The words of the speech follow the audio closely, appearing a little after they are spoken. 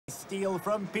steal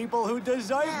from people who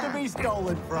deserve to be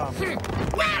stolen from.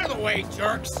 Out of the way,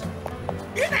 jerks!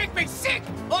 You make me sick,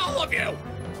 all of you!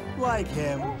 Like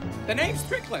him. The name's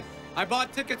Strickland. I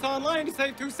bought tickets online to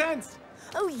save 2 cents.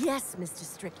 Oh, yes, Mr.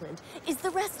 Strickland. Is the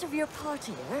rest of your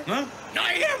party here? Huh?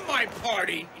 I am my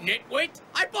party, nitwit!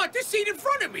 I bought the seat in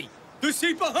front of me, the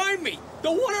seat behind me,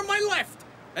 the one on my left,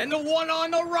 and the one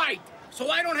on the right, so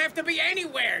I don't have to be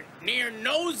anywhere near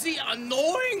nosy,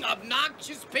 annoying,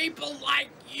 obnoxious people like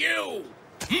you!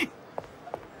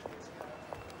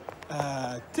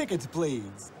 Tickets,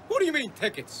 please. What do you mean,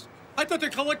 tickets? I thought they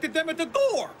collected them at the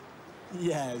door.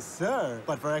 Yes, sir.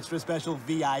 But for extra special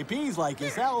VIPs like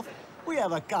yourself, we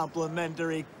have a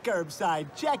complimentary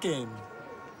curbside check-in.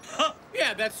 Huh,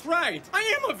 yeah, that's right.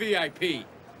 I am a VIP.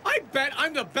 I bet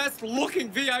I'm the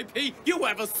best-looking VIP you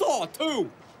ever saw,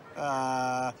 too.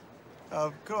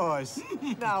 Of course.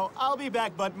 Now, I'll be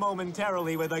back but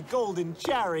momentarily with a golden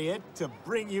chariot to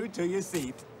bring you to your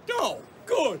seat. Oh,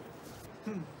 good.